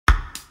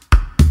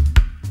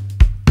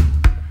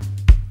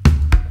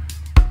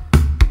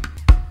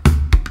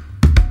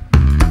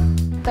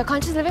The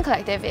Conscious Living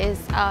Collective is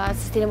a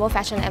sustainable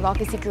fashion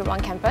advocacy group on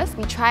campus.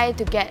 We try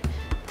to get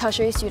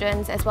tertiary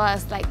students as well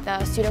as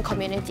the student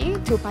community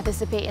to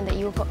participate in the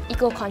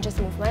eco-conscious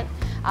movement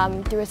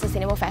through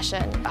sustainable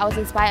fashion. I was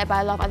inspired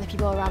by a lot of other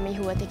people around me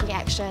who were taking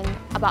action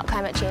about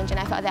climate change, and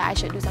I felt that I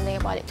should do something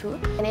about it too.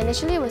 And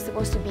initially it was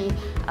supposed to be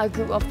a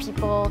group of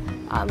people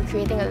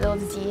creating a little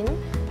zine,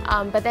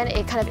 but then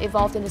it kind of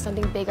evolved into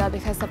something bigger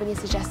because somebody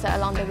suggested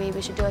along the way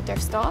we should do a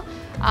thrift store,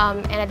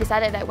 and I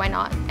decided that why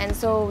not, and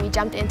so we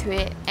jumped into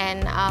it,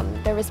 and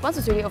the response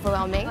was really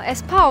overwhelming.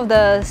 As part of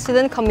the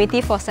Student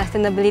Committee for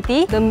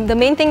Sustainability, the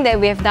main thing that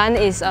we have done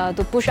is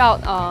to push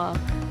out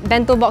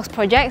bento box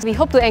projects. We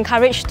hope to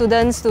encourage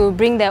students to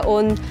bring their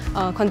own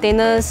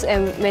containers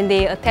when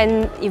they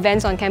attend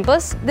events on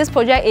campus. This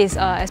project is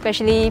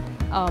especially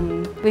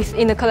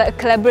in a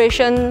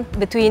collaboration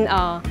between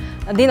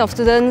Dean of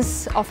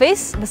Students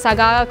Office, the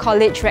Saga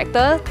College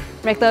Rector,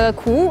 Rector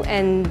Koo,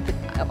 and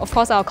of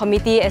course our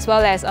committee, as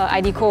well as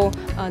IDCO,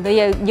 the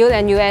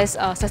Yale-NUS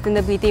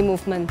Sustainability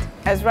Movement.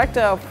 As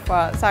Rector of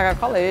Saga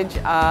College,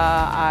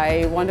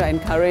 I want to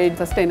encourage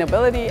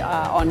sustainability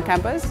on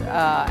campus,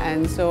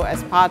 and so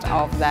as part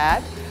of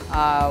that,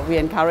 we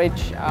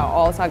encourage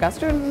all Saga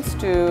students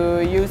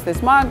to use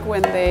this mug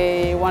when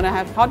they want to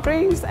have hot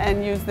drinks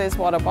and use this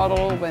water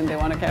bottle when they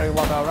want to carry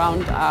water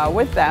around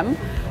with them.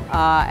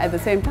 At the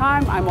same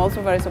time, I'm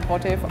also very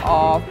supportive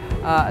of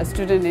a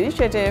student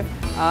initiative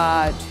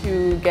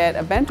to get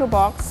a bento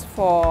box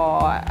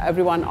for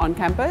everyone on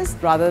campus.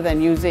 Rather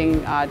than using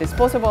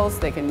disposables,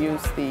 they can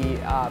use the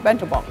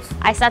bento box.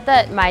 I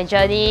started my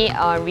journey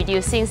on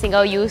reducing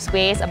single-use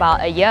waste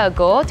about a year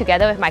ago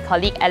together with my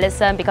colleague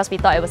Alison, because we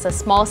thought it was a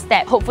small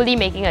step, hopefully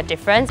making a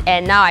difference.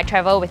 And now I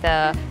travel with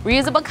a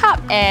reusable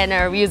cup and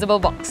a reusable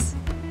box.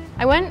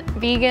 I went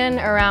vegan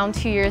around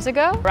 2 years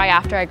ago, right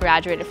after I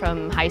graduated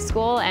from high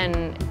school,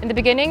 and in the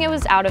beginning it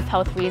was out of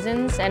health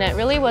reasons, and it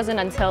really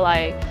wasn't until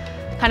I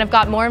kind of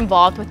got more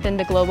involved within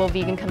the global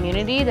vegan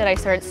community that I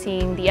started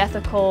seeing the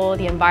ethical,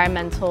 the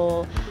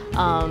environmental,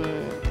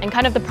 and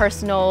kind of the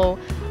personal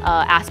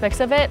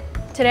aspects of it.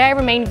 Today I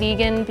remain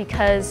vegan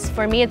because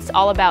for me it's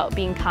all about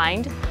being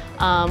kind,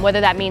 whether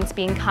that means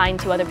being kind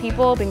to other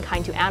people, being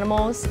kind to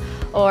animals,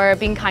 or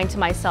being kind to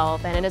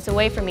myself, and it is a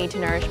way for me to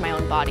nourish my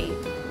own body.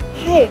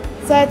 Hey,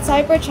 so at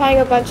SIPE we're trying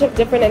a bunch of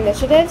different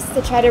initiatives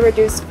to try to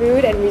reduce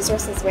food and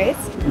resources waste.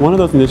 One of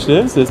those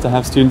initiatives is to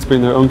have students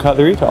bring their own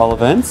cutlery to all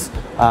events.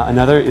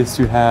 Another is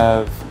to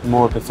have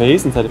more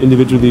buffets instead of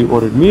individually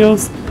ordered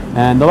meals.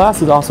 And the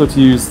last is also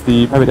to use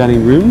the private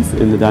dining rooms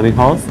in the dining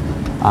halls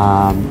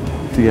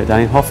to get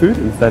dining hall food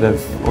instead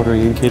of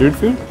ordering in catered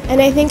food. And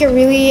I think a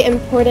really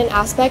important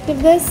aspect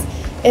of this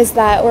is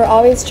that we're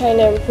always trying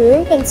to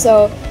improve, and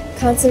so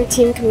constant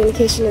team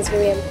communication is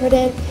really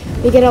important.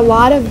 We get a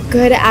lot of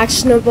good,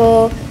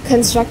 actionable,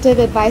 constructive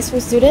advice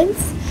for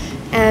students,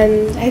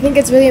 and I think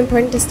it's really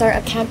important to start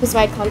a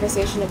campus-wide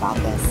conversation about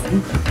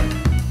this.